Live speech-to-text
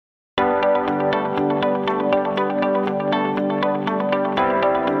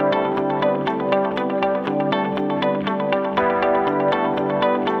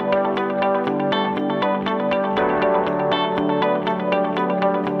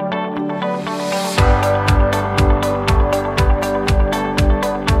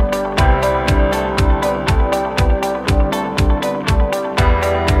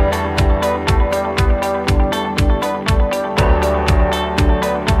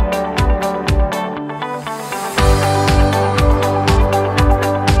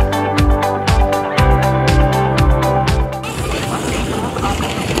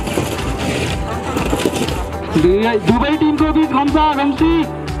दुवै टिमको बीच घम्सा घम्सी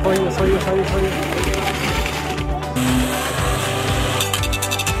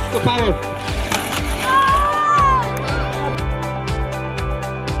पावर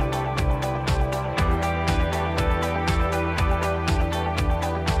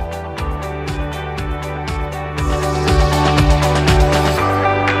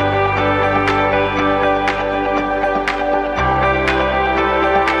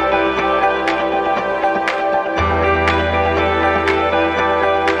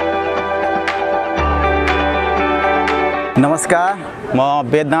नमस्कार, म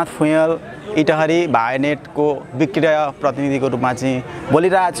वेदनाथ फुयल इटहरी भाइनेटको विक्रिय प्रतिनिधिको रूपमा चाहिँ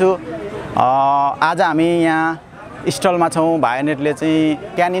बोलिरहेको छु। आज हामी यहाँ स्टलमा छौँ। भाइनेटले चाहिँ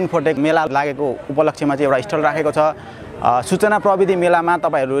क्यान इन्फोटेक मेला लागेको उपलक्ष्यमा चाहिँ एउटा स्टल राखेको छ। सूचना प्रविधि मेलामा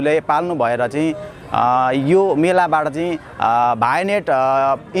तपाईहरूले पाल्नु भएर चाहिँ यो मेलाबाट चाहिँ भाइनेट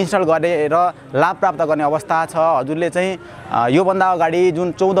इन्स्टल गरेर लाभ प्राप्त गर्ने अवस्था छ। हजुरले चाहिँ योभन्दा अगाडि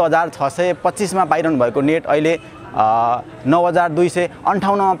जुन 14,625 मा पाइरहनु भएको नेट अहिले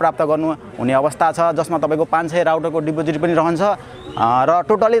 9,258 मा प्राप्त गर्नु हुने अवस्था छ, जसमा तपाईको 500 राउटरको डिपोजिट पनि रहन्छ र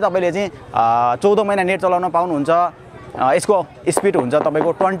टोटली तपाईले चाहिँ 14 महिना नेट चलाउन पाउनुहुन्छ। यसको स्पिड हुन्छ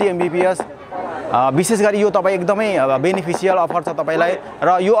तपाईको 20 Mbps। विशेष गरी यो तपाई एकदमै बेनिफिशियल अफर छ तपाईलाई र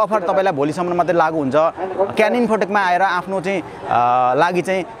यो अफर तपाईलाई भोलिसम्म मात्रै लागू हुन्छ। क्यान इन्फोटेकमा आएर आफ्नो चाहिँ लागि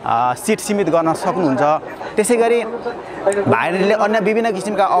चाहिँ सिट सीमित गर्न सक्नुहुन्छ। त्यसैगरी भाइनेटले अन्य विभिन्न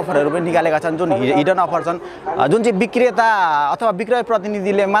किसिमका अफरहरू पनि निकालेका छन्, जुन हिडन अफर छन्, जुन चाहिँ विक्रेता अथवा विक्रय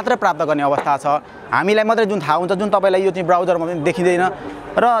प्रतिनिधिले मात्र प्राप्त गर्ने अवस्था छ। हामीलाई मात्रै जुन थाहा हुन्छ, जुन तपाईलाई यो चाहिँ ब्राउजरमा पनि देखिँदैन।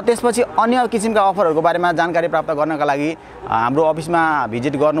 र त्यसपछि अन्य किसिमका अफरहरूको बारेमा जानकारी प्राप्त गर्नका लागि हाम्रो अफिसमा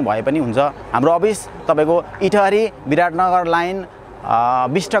भिजिट गर्नु भए पनि हुन्छ। हाम्रो अफिस तपाईको इटहरी विराटनगर लाइन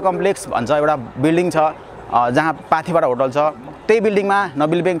बिष्ट कम्प्लेक्स भन्छ एउटा बिल्डिङ छ, जहाँ पाथिबाट होटल छ। त्यही बिल्डिङमा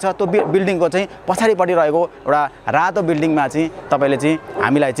नबिल ब्याङ्क छ। त्यो बिल्डिङको चाहिँ पछाडिपट्टि रहेको एउटा रातो बिल्डिङमा चाहिँ तपाईले चाहिँ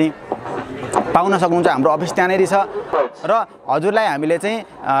हामीलाई चाहिँ पाउन सक्नुहुन्छ। हाम्रो अफिस त्यहाँनेरि छ र हजुरलाई हामीले चाहिँ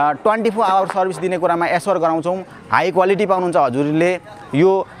 24 आवर सर्भिस दिने कुरामा एस्योर गराउँछौँ। हाई क्वालिटी पाउनुहुन्छ हजुरले।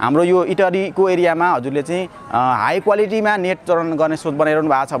 यो हाम्रो यो इटहरीको एरियामा हजुरले चाहिँ हाई क्वालिटीमा नेट चलाउन गर्ने सोच बनाइरहनु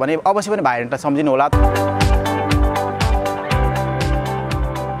भएको छ भने अवश्य पनि भाइनेटलाई सम्झिनु होला।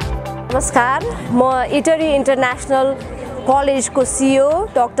 नमस्कार, म इटहरी इन्टरनेसनल कलेजको CEO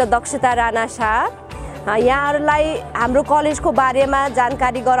डाक्टर दक्षता राणा शाह। यहाँहरूलाई हाम्रो कलेजको बारेमा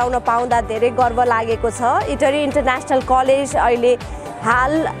जानकारी गराउन पाउँदा धेरै गर्व लागेको छ। इटहरी इन्टरनेसनल कलेज अहिले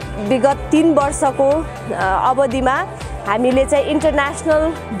हाल विगत 3 वर्षको अवधिमा हामीले चाहिँ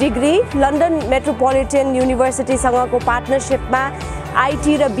international degree London metropolitan युनिभर्सिटीसँगको पार्टनरसिपमा IT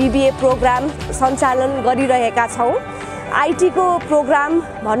र BBA प्रोग्राम सञ्चालन गरिरहेका छौँ। IT को प्रोग्राम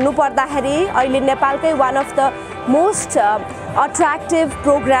भन्नुपर्दाखेरि अहिले नेपालकै one of the most attractive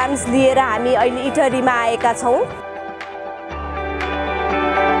programmes लिएर हामी अहिले इटहरीमा आएका छौँ।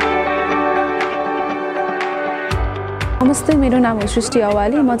 नमस्ते, मेरो नाम हो सृष्टि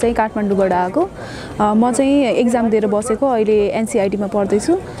अवाली। म चाहिँ काठमाडौँबाट आएको। म चाहिँ एक्जाम दिएर बसेको, अहिले NCIT मा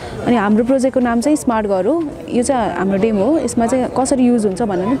पढ्दैछु। अनि हाम्रो प्रोजेक्टको नाम चाहिँ स्मार्ट घर हो। यो चाहिँ हाम्रो डेमो हो। यसमा चाहिँ कसरी युज हुन्छ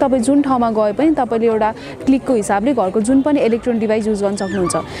भन्ने तपाईँ जुन ठाउँमा गए पनि तपाईँले एउटा क्लिकको हिसाबले घरको जुन पनि इलेक्ट्रोनिक डिभाइस युज गर्न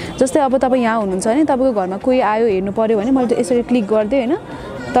सक्नुहुन्छ। जस्तै अब तपाईँ यहाँ हुनुहुन्छ भने तपाईँको घरमा कोही आयो हेर्नु पर्यो भने मैले यसरी क्लिक गर्दै होइन,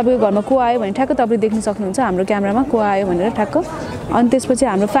 तपाईँको घरमा को आयो भने ठ्याक्क तपाईँले देख्न सक्नुहुन्छ हाम्रो क्यामेरामा को आयो भनेर ठ्याक्क। अनि त्यसपछि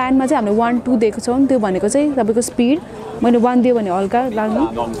हाम्रो फ्यानमा चाहिँ हामीले 1 2 दिएको छौँ। त्यो भनेको चाहिँ तपाईँको स्पिड, मैले 1 दियो भने हल्का लाग्ने।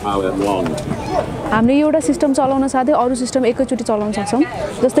 हामीले एउटा सिस्टम चलाउन साथै अरू सिस्टम एकैचोटि चलाउन सक्छौँ।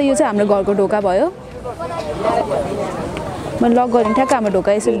 जस्तै यो चाहिँ हाम्रो घरको ढोका भयो। मैले लक गरेँ ठ्याक्क हाम्रो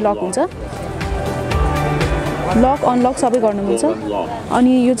ढोका यसरी लक हुन्छ। लक अनलक सबै गर्नु मिल्छ।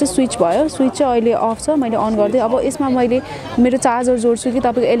 अनि यो चाहिँ स्विच भयो। स्विच चाहिँ अहिले अफ छ, मैले अन गर्दै। अब यसमा मैले मेरो चार्जर जोड्छु कि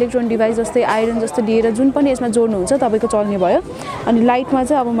तपाईँको इलेक्ट्रोनिक डिभाइस जस्तै आइरन जस्तो लिएर जुन पनि यसमा जोड्नुहुन्छ तपाईँको चल्ने भयो। अनि लाइटमा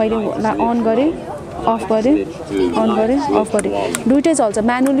चाहिँ अब मैले अन गरेँ, अफ गरेँ, अन गरेँ, अफ गरेँ, दुइटै चल्छ।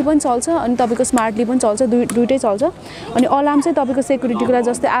 म्यानुअली पनि चल्छ अनि तपाईँको स्मार्टली पनि चल्छ, दुइटै चल्छ। अनि अलार्म चाहिँ तपाईँको सेक्युरिटीको लागि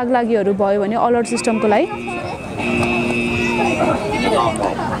जस्तै आगलागीहरू भयो भने अलर्ट सिस्टमको लागि।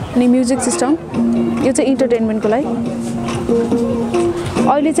 अनि म्युजिक सिस्टम यो चाहिँ इन्टरटेनमेन्टको लागि।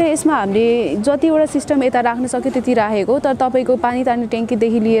 अहिले चाहिँ यसमा हामीले जतिवटा सिस्टम यता राख्न सक्यो त्यति राखेको, तर तपाईँको पानी तान्ने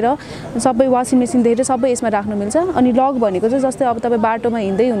ट्याङ्कीदेखि लिएर सबै वासिङ मेसिनदेखि सबै यसमा राख्नु मिल्छ। अनि लक भनेको चाहिँ जस्तै अब तपाईँ बाटोमा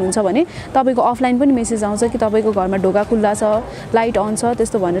हिँड्दै हुनुहुन्छ भने तपाईँको अफलाइन पनि मेसेज आउँछ कि तपाईँको घरमा ढोका खुल्ला छ, लाइट अन छ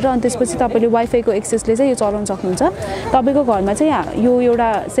त्यस्तो भनेर। अनि त्यसपछि तपाईँले वाइफाईको एक्सेसले चाहिँ यो चलाउन सक्नुहुन्छ। तपाईँको घरमा चाहिँ यो एउटा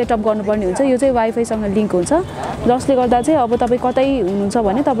सेटअप गर्नुपर्ने हुन्छ। यो चाहिँ वाइफाईसँग लिङ्क हुन्छ, जसले गर्दा चाहिँ अब तपाईँ कतै हुनुहुन्छ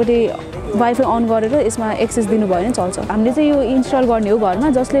भने तपाईँले वाइफाई अन गरेर यसमा एक्सेस दिनुभयो भने चल्छ। हामीले चाहिँ यो इन्स्टल गर्ने हो घरमा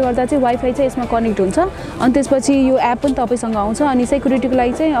जसले गर्दा चाहिँ वाइफाई चाहिँ यसमा कनेक्ट हुन्छ अनि त्यसपछि यो एप पनि तपाईसँग आउँछ अनि सेक्युरिटीको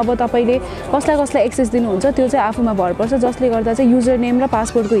लागि चाहिँ अब तपाईले कसलाई एक्सेस दिनुहुन्छ त्यो चाहिँ आफूमा भर पर्छ जसले गर्दा चाहिँ युजर नेम र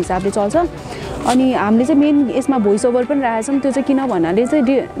पासवर्डको हिसाबले चल्छ अनि हामीले चाहिँ मेन यसमा भोइस ओभर पनि राखेका छौँ त्यो चाहिँ किन भन्नाले चाहिँ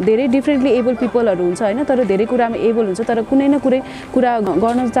धेरै डिफ्रेन्टली एबल पिपलहरू हुन्छ हैन तर धेरै कुरामा एबल हुन्छ तर कुनै न कुनै कुरा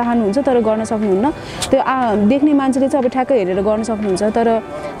गर्न चाहनुहुन्छ तर गर्न सक्नुहुन्न त्यो देख्ने मान्छेले चाहिँ अब ठ्याक्क हेरेर गर्न सक्नुहुन्छ तर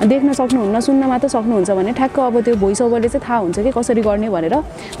देख्न सक्नुहुन्न सुन्न मात्र सक्नुहुन्छ भने ठ्याक्क अब त्यो भोइस ओभरले चाहिँ थाहा हुन्छ कि कसरी गर्ने भनेर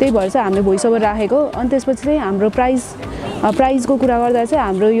त्यही भएर चाहिँ हामीले भोइस ओभर राखेको अनि त्यसपछि चाहिँ हाम्रो प्राइसको कुरा गर्दा चाहिँ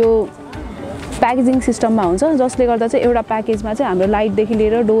हाम्रो यो प्याकेजिङ सिस्टममा हुन्छ जसले गर्दा चाहिँ एउटा प्याकेजमा चाहिँ हाम्रो लाइटदेखि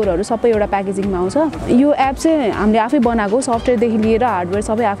लिएर डोरहरू सबै एउटा प्याकेजिङमा आउँछ यो एप चाहिँ हामीले आफै बनाएको सफ्टवेयरदेखि लिएर हार्डवेयर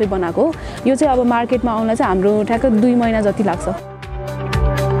सबै आफै बनाएको यो चाहिँ अब मार्केटमा आउन चाहिँ हाम्रो ठ्याक्क 2 महिना जति लाग्छ।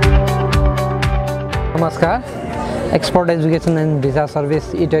 नमस्कार, export education and visa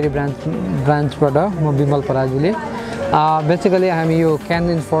service Itahari ब्रान्चबाट म विमल पराजुली। बेसिकली हामी यो क्यान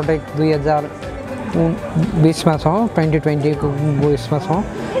इन्फोटेक 2020मा छौँ 2020 को उयसमा छौँ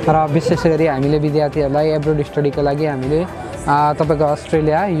र विशेष गरी हामीले विद्यार्थीहरूलाई एब्रोड स्टडीको लागि हामीले तपाईको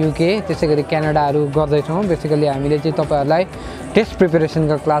अस्ट्रेलिया युके त्यसै गरी क्यानाडाहरू गर्दैछौँ। बेसिकली हामीले चाहिँ तपाईहरूलाई टेस्ट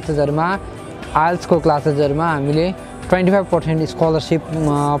प्रिपरेसनका क्लासेसहरूमा आइएल्सको क्लासेसहरूमा हामीले 25% स्कलरसिप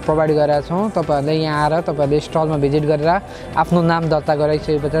प्रोभाइड गरेका छौँ। तपाईहरूले यहाँ आएर तपाईहरूले स्टलमा भिजिट गरेर आफ्नो नाम दर्ता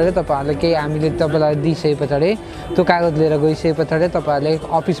गराइसके पछाडि तपाईहरूले केही हामीले तपाईँलाई दिइसके पछाडि त्यो कागज लिएर गइसके पछाडि तपाईहरूले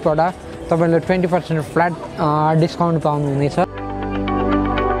अफिसबाट तपाईले 20% फ्ल्याट डिस्काउन्ट पाउनुहुनेछ।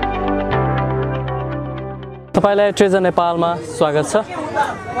 तपाईलाई ट्रेजर नेपालमा स्वागत छ।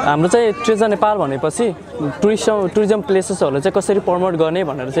 हाम्रो चाहिँ ट्रेजर नेपाल भनेपछि टुरिज्म प्लेसेसहरूलाई चाहिँ कसरी प्रमोट गर्ने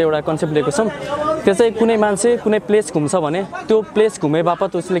भनेर चाहिँ एउटा कन्सेप्ट लिएको छौँ। त्यो चाहिँ कुनै मान्छे कुनै प्लेस घुम्छ भने त्यो प्लेस घुमे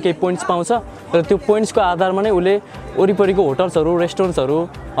बापत उसले केही पोइन्ट्स पाउँछ र त्यो पोइन्ट्सको आधारमा नै उसले वरिपरिको होटल्सहरू रेस्टुरेन्ट्सहरू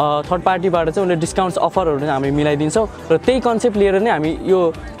थर्ड पार्टीबाट चाहिँ उसले डिस्काउन्ट्स अफरहरू हामी मिलाइदिन्छौँ र त्यही कन्सेप्ट लिएर नै हामी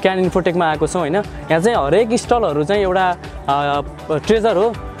यो क्यान इन्फोटेकमा आएको छौँ हैन। यहाँ चाहिँ हरेक स्टलहरू चाहिँ एउटा ट्रेजर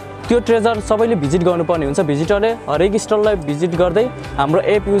हो। त्यो ट्रेजर सबैले भिजिट गर्नुपर्ने हुन्छ। भिजिटरले हरेक स्टललाई भिजिट गर्दै हाम्रो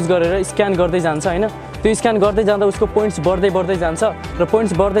एप युज गरेर स्क्यान गर्दै जान्छ हैन। त्यो स्क्यान गर्दै जाँदा उसको पोइन्ट्स बढ्दै जान्छ र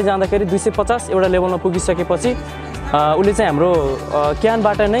पोइन्ट्स बढ्दै जाँदाखेरि 250 एउटा लेभलमा पुगिसकेपछि उसले चाहिँ हाम्रो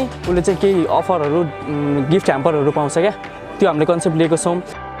क्यानबाट नै उसले चाहिँ केही अफरहरू गिफ्ट ह्याम्परहरू पाउँछ क्या। त्यो हामीले कन्सेप्ट लिएको छौँ।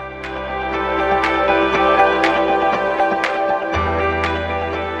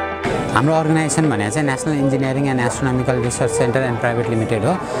 हाम्रो अर्गनाइजेसन भने चाहिँ national engineering and astronomical research centre and private limited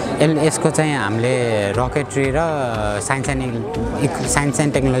हो। यसको चाहिँ हामीले रकेटरी र साइन्स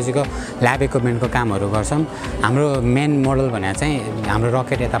एन्ड टेक्नोलोजीको ल्याब इक्विपमेन्टको कामहरू गर्छौँ। हाम्रो मेन मोडल भने चाहिँ हाम्रो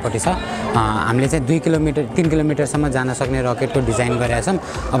रकेट यतापट्टि छ। हामीले चाहिँ 3 किलोमिटरसम्म जान सक्ने रकेटको डिजाइन गरेका छौँ।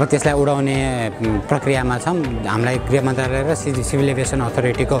 अब त्यसलाई उडाउने प्रक्रियामा छौँ। हामीलाई गृह मन्त्रालय र सिभिल एभिएसन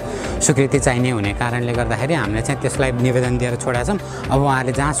अथोरिटीको स्वीकृति चाहिने हुने कारणले गर्दाखेरि हामीले चाहिँ त्यसलाई निवेदन दिएर छोडेका छौँ। अब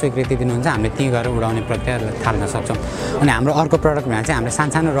उहाँहरूले जहाँ स्वीकृति दिनुहुन्छ हामीले त्यहीँ गएर उडाउने प्रक्रिया थाल्न सक्छौँ। अनि हाम्रो अर्को प्रडक्ट भने चाहिँ हामीले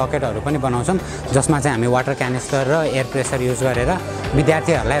सानो रकेटहरू पनि बनाउँछौँ जसमा चाहिँ हामी वाटर क्यानिस्टर र एयर प्रेसर युज गरेर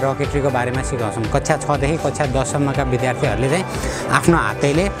विद्यार्थीहरूलाई रकेटरीको बारेमा सिकाउँछौँ। कक्षा 6 देखि कक्षा 10 सम्मका विद्यार्थीहरूले चाहिँ आफ्नो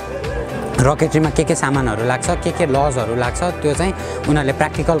हातैले रकेटरीमा के सामानहरू लाग्छ के लजहरू लाग्छ त्यो चाहिँ उनीहरूले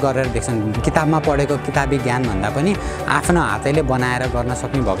प्र्याक्टिकल गरेर देख्छन्। किताबमा पढेको किताबी ज्ञान भन्दा पनि आफ्नो हातैले बनाएर गर्न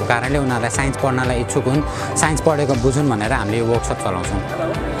सक्ने भएको कारणले उनीहरूलाई साइन्स पढ्नलाई इच्छुक हुन्, साइन्स पढेको बुझुन् भनेर हामीले यो वर्कसप चलाउँछौँ।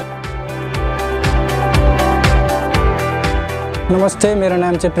 नमस्ते, मेरो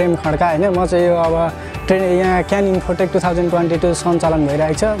नाम चाहिँ प्रेम खड्का हैन। म चाहिँ यो अब यहाँ क्यान इन्फोटेक 2022 सञ्चालन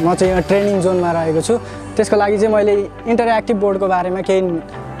भइरहेको छ। म चाहिँ यहाँ ट्रेनिङ जोनमा रहेको छु। त्यसको लागि चाहिँ मैले इन्टरेक्टिभ बोर्डको बारेमा केही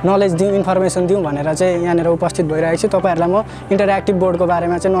नलेज दिउँ, इन्फर्मेसन दिउँ भनेर चाहिँ यहाँनिर उपस्थित भइरहेको छु। तपाईँहरूलाई म इन्टरेक्टिभ बोर्डको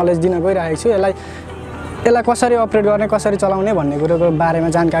बारेमा चाहिँ नलेज दिन गइरहेको छु। यसलाई कसरी अपरेट गर्ने, कसरी चलाउने भन्ने कुरोको बारेमा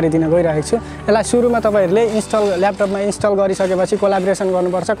जानकारी दिन गइरहेको छु। यसलाई सुरुमा तपाईँहरूले ल्यापटपमा इन्स्टल गरिसकेपछि कोलाब्रेसन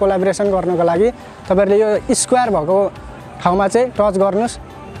गर्नुपर्छ। कोलाब्रेसन गर्नको लागि तपाईँहरूले यो स्क्वायर भएको ठाउँमा चाहिँ टच गर्नुहोस्।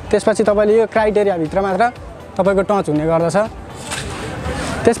 त्यसपछि तपाईँले यो क्राइटेरियाभित्र मात्र तपाईँको टच हुने गर्दछ।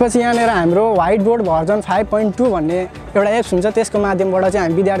 त्यसपछि यहाँनिर हाम्रो व्हाइट बोर्ड भर्जन 5.2 भन्ने एउटा एप्स हुन्छ। त्यसको माध्यमबाट चाहिँ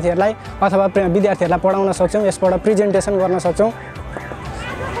हामी विद्यार्थीहरूलाई अथवा विद्यार्थीहरूलाई पढाउन सक्छौँ। यसबाट प्रेजेन्टेसन गर्न सक्छौँ।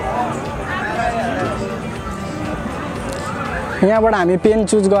 यहाँबाट हामी पेन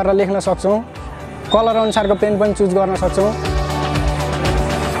चुज गरेर लेख्न सक्छौँ। कलर अनुसारको पेन पनि चुज गर्न सक्छौँ।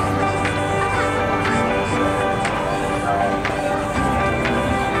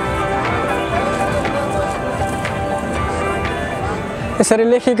 यसरी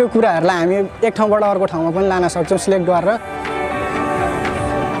लेखेको कुराहरूलाई हामी एक ठाउँबाट अर्को ठाउँमा पनि लान सक्छौँ सिलेक्ट गरेर।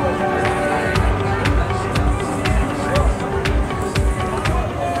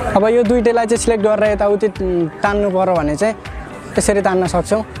 अब यो दुईटैलाई चाहिँ सिलेक्ट गरेर यताउति तान्नु पर्यो भने चाहिँ त्यसरी तान्न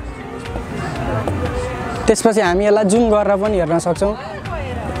सक्छौँ। त्यसपछि हामी यसलाई जुम गरेर पनि हेर्न सक्छौँ।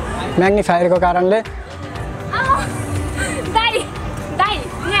 म्याग्निफायरको कारणले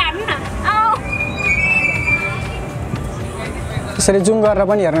त्यसरी जुम गरेर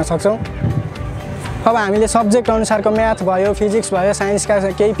पनि हेर्न सक्छौँ। अब हामीले सब्जेक्ट अनुसारको म्याथ भयो, फिजिक्स भयो, साइन्सका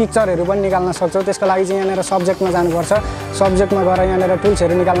केही पिक्चरहरू पनि निकाल्न सक्छौँ। त्यसको लागि चाहिँ यहाँनिर सब्जेक्टमा जानुपर्छ। सब्जेक्टमा गएर यहाँनिर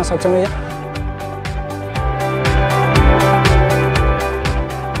टुल्सहरू निकाल्न सक्छौँ।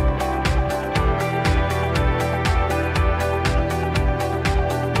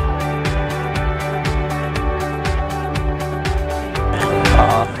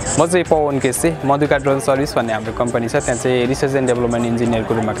 म चाहिँ पवन केसी मधुका ड्रोन सर्भिस भन्ने हाम्रो कम्पनी छ, त्यहाँ चाहिँ रिसर्च एन्ड डेभलपमेन्ट इन्जिनियरको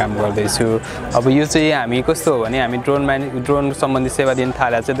रूपमा काम गर्दैछु। अब यो चाहिँ हामी कस्तो हो भने हामी ड्रोन सम्बन्धी सेवा दिन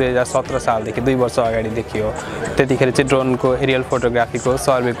थालेको चाहिँ 2017 सालदेखि 2 वर्ष अगाडिदेखि हो। त्यतिखेर चाहिँ ड्रोनको एरियल फोटोग्राफीको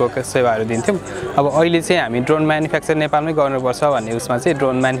सर्वेको सेवाहरू दिन्थ्यौँ। अब अहिले चाहिँ हामी ड्रोन म्यानुफ्याक्चर नेपालमै गर्नुपर्छ भन्ने उसमा चाहिँ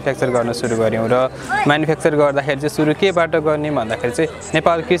ड्रोन म्यानुफ्याक्चर गर्न सुरु गऱ्यौँ र म्यानुफ्याक्चर गर्दाखेरि चाहिँ सुरु केबाट गर्ने भन्दाखेरि चाहिँ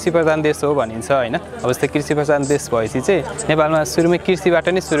नेपाल कृषि प्रधान देश हो भनिन्छ होइन। अब जस्तै कृषि प्रधान देश भएपछि चाहिँ नेपालमा सुरुमै कृषिबाट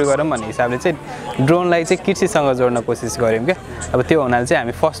नै सुरु गरौँ भन्ने हिसाबले चाहिँ ड्रोनलाई चाहिँ कृषिसँग जोड्न कोसिस गऱ्यौँ क्या। अब त्यो हुनाले चाहिँ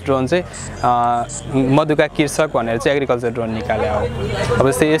हामी फर्स्ट ड्रोन चाहिँ मधुका कृषक भनेर चाहिँ एग्रिकल्चर ड्रोन निकाले हो।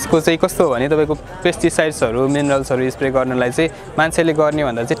 अब जस्तै यसको चाहिँ कस्तो हो भने तपाईँको पेस्टिसाइड्सहरू मिनरल्सहरू स्प्रे गर्नलाई चाहिँ मान्छेले गर्ने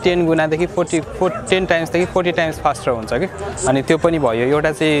भन्दा चाहिँ 10 गुणादेखि 10 टाइम्सदेखि 40 टाइम्स फास्टर हुन्छ कि। अनि त्यो पनि भयो,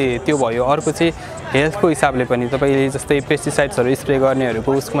 एउटा चाहिँ त्यो भयो। अर्को चाहिँ हेल्थको हिसाबले पनि तपाईँले जस्तै पेस्टिसाइड्सहरू स्प्रे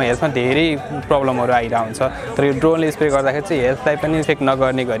गर्नेहरूको उसमा हेल्थमा धेरै प्रब्लमहरू आइरहेको हुन्छ। तर यो ड्रोनले स्प्रे गर्दाखेरि चाहिँ हेल्थलाई पनि इफेक्ट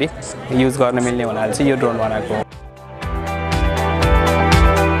नगर्ने गरी युज गर्न मिल्ने हुनाले चाहिँ यो ड्रोन बनाएको हो।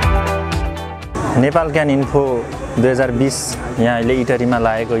 नेपाल क्यान इन्फो 2020 यहाँ अहिले इटहरीमा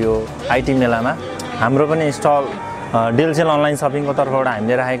लागेको यो आइटी मेलामा हाम्रो पनि स्टल डिएलसेल अनलाइन सपिङको तर्फबाट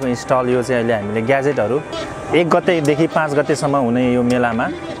हामीले राखेको स्टल यो चाहिँ अहिले हामीले ग्याजेटहरू 1 गतेदेखि 5 गतेसम्म हुने यो मेलामा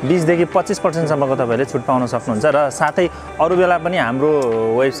 20 देखि 25% तपाईँले छुट पाउन सक्नुहुन्छ। र साथै अरू बेला पनि हाम्रो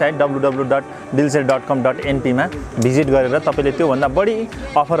वेबसाइट www.dilsel.com.np मा भिजिट गरेर तपाईँले त्योभन्दा बढी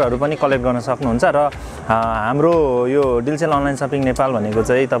अफरहरू पनि कलेक्ट गर्न सक्नुहुन्छ। र हाम्रो यो डिएलसेल अनलाइन सपिङ नेपाल भनेको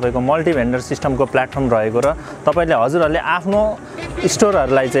चाहिँ तपाईँको मल्टी भेन्डर सिस्टमको प्लेटफर्म रहेको र तपाईँले हजुरहरूले आफ्नो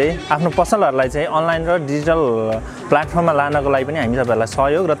स्टोरहरूलाई चाहिँ आफ्नो पसलहरूलाई चाहिँ अनलाइन र डिजिटल प्लेटफर्ममा लानको लागि पनि हामी तपाईँहरूलाई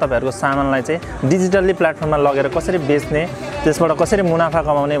सहयोग र तपाईँहरूको सामानलाई चाहिँ डिजिटल्ली प्लेटफर्ममा लगेर कसरी बेच्ने, त्यसबाट कसरी मुनाफा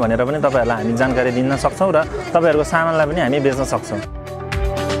कमाउने भनेर पनि तपाईँहरूलाई हामी जानकारी दिन सक्छौँ र तपाईँहरूको सामानलाई पनि हामी बेच्न सक्छौँ।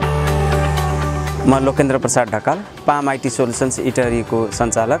 म Lokendra Prasad Dhakal, palm IT solutions इटहरीको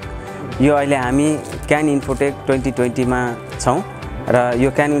सञ्चालक। यो अहिले हामी क्यान इन्फोटेक 2020 मा छौँ र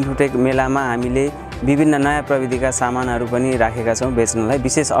यो क्यान इन्फोटेक मेलामा हामीले विभिन्न नयाँ प्रविधिका सामानहरू पनि राखेका छौँ बेच्नलाई।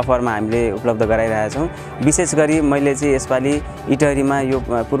 विशेष अफरमा हामीले उपलब्ध गराइरहेका छौँ। विशेष गरी मैले चाहिँ यसपालि इटहरीमा यो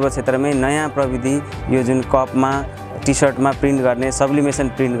पूर्व क्षेत्रमै नयाँ प्रविधि यो जुन कपमा टी सर्टमा प्रिन्ट गर्ने, सब्लिमेसन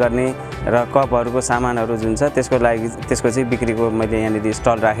प्रिन्ट गर्ने र कपहरूको सामानहरू जुन छ त्यसको चाहिँ बिक्रीको मैले यहाँनिर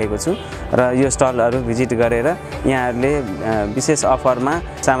स्टल राखेको छु र यो स्टलहरू भिजिट गरेर यहाँहरूले विशेष अफरमा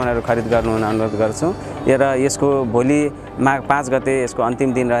सामानहरू खरिद गर्नु हुन अनुरोध गर्छौँ। र यसको भोलि माघ 5 गते यसको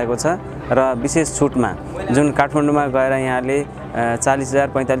अन्तिम दिन रहेको छ र विशेष छुटमा जुन काठमाडौँमा गएर यहाँले 40,000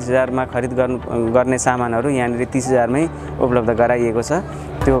 45,000मा खरिद गर्ने सामानहरू यहाँनिर 30,000 मै उपलब्ध गराइएको छ।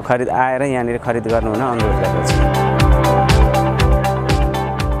 त्यो खरिद आएर यहाँनिर खरिद गर्नु हुन अनुरोध गरेको छु।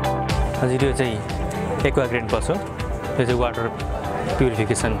 हजुर यो चाहिँ एक्वा ग्रेड बस हो। यो चाहिँ वाटर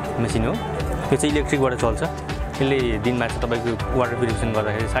प्युरिफिकेसन मेसिन हो। यो चाहिँ इलेक्ट्रिकबाट चल्छ। यसले दिनमा चाहिँ तपाईँको वाटर प्युरिफिकेसन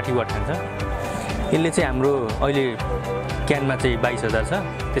गर्दाखेरि 60 वाट खान्छ। यसले चाहिँ हाम्रो अहिले क्यानमा चाहिँ 22,000 छ,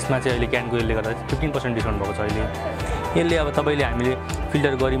 त्यसमा चाहिँ अहिले क्यानको यसले गर्दा 15% डिस्काउन्ट भएको छ अहिले। यसले अब तपाईँले हामीले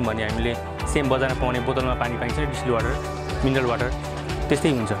फिल्टर गऱ्यौँ भने हामीले सेम बजारमा पाउने बोतलमा पानी पाइन्छ नि, डिस्टिल वाटर, मिनरल वाटर त्यस्तै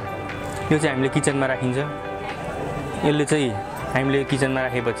हुन्छ। यो चाहिँ हामीले किचनमा राखिन्छ। यसले चाहिँ हामीले किचनमा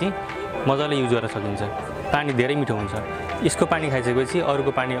राखेपछि मजाले युज गर्न सकिन्छ। पानी धेरै मिठो हुन्छ। यसको पानी खाइसकेपछि अरू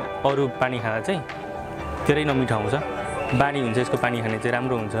पानी खाँदा चाहिँ धेरै नमिठो आउँछ, बानी हुन्छ। यसको पानी खाने चाहिँ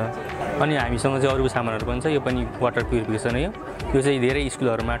राम्रो हुन्छ। अनि हामीसँग चाहिँ अरू सामानहरू पनि छ। यो पनि वाटर प्युरिफिकेसन हो। यो चाहिँ धेरै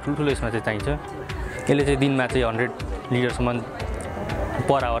स्कुलहरूमा ठुल्ठुलो यसमा चाहिँ चाहिन्छ। यसले चाहिँ दिनमा चाहिँ 100 लिटरसम्म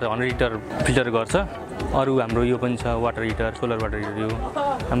पर आवर 100 लिटर फिल्टर गर्छ। अरू हाम्रो यो पनि छ water heater, solar water heater. यो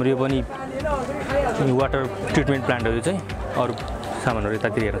हाम्रो यो पनि वाटर ट्रिटमेन्ट प्लान्टहरू चाहिँ अरू सामानहरू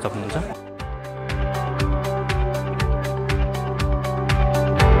यतातिर हेर्न सक्नुहुन्छ।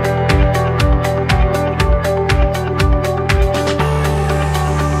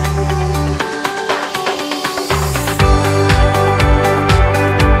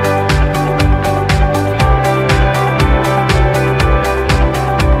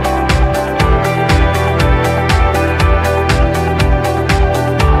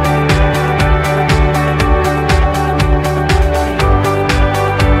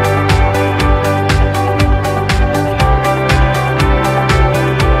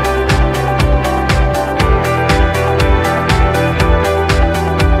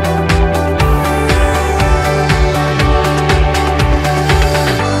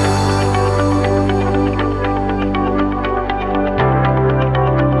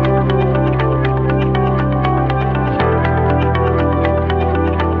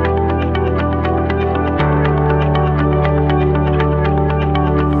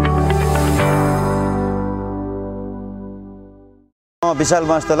 विशाल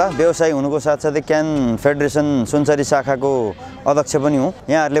मास्तोला व्यवसायी हुनुको साथसाथै क्यान फेडरेसन सुनसरी शाखाको अध्यक्ष पनि हुँ।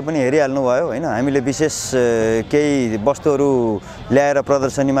 यहाँहरूले पनि हेरिहाल्नु भयो हैन, हामीले विशेष केही वस्तुहरू ल्याएर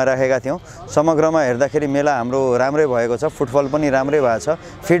प्रदर्शनीमा राखेका थियौँ। समग्रमा हेर्दाखेरि मेला हाम्रो राम्रै भएको छ, फुटफल पनि राम्रै भएको छ,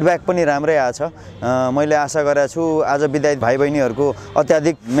 फिडब्याक पनि राम्रै आएको छ। मैले आशा गरेको छु आज विद्यार्थी भाइ बहिनीहरूको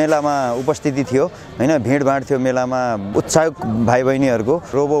अत्याधिक मेलामा उपस्थिति थियो हैन, भिडभाड थियो मेलामा, उत्साहक भाइ बहिनीहरूको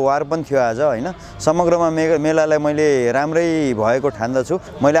रोबो वार पनि थियो आज हैन। समग्रमा मेलालाई मैले राम्रै भएको ठान्दछु।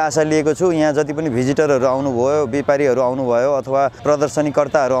 मैले आशा लिएको छु यहाँ जति पनि भिजिटरहरू आउनुभयो, व्यापारीहरू आउनुभयो अथवा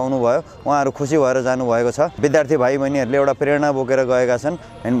प्रदर्शनीकर्ताहरू आउनुभयो, उहाँहरू खुसी भएर जानुभएको छ। विद्यार्थी भाइ बहिनीहरूले एउटा प्रेरणा बोकेर गएका छन्।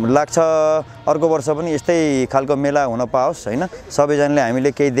 लाग्छ अर्को वर्ष पनि यस्तै खालको मेला हुन पाओस् हैन, सबैजनाले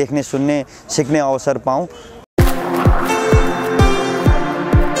हामीले केही देख्ने सुन्ने सिक्ने अवसर पाऊँ।